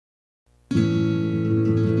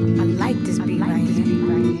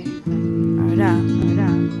up.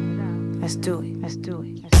 Let's do it.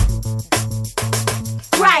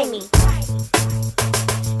 Grimey.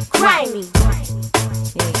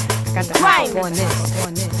 Yeah, I got the hype on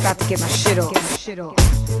this. About to get my shit off.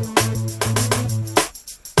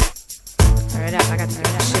 Hurry up, I got to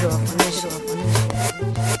get my shit off on this.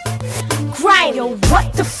 Grimey. Yo,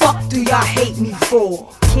 what the fuck do y'all hate me for?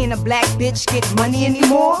 Can a black bitch get money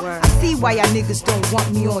anymore? I see why y'all niggas don't want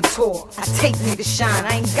me on tour. I take me to shine,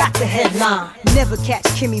 I ain't got the headline. Never catch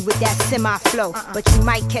Kimmy with that semi-flow, but you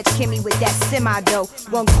might catch Kimmy with that semi-dough.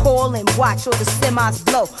 One call and watch all the semis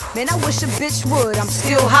blow. Man, I wish a bitch would, I'm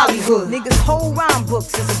still Hollywood. Niggas' whole rhyme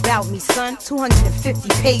books is about me, son. 250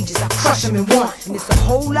 pages, I crush them in one. And it's a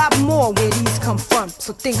whole lot more where these come from,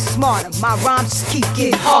 so think smarter. My rhymes just keep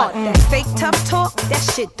getting harder. That fake tough talk, that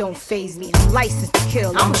shit don't faze me. I'm licensed to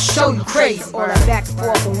kill, I'ma show you crazy. All that back and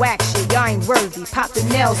forth and whack shit, y'all ain't worthy. Pop the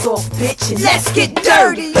nails off, bitch, and let's get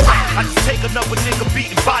dirty. I just take another nigga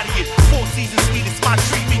beat and body it. 4 seasons sweet, it's my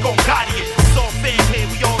treat, we gon' body it. It's all fair here,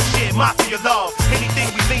 we all share mafia love.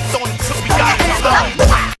 Anything we linked on until we got it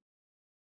love.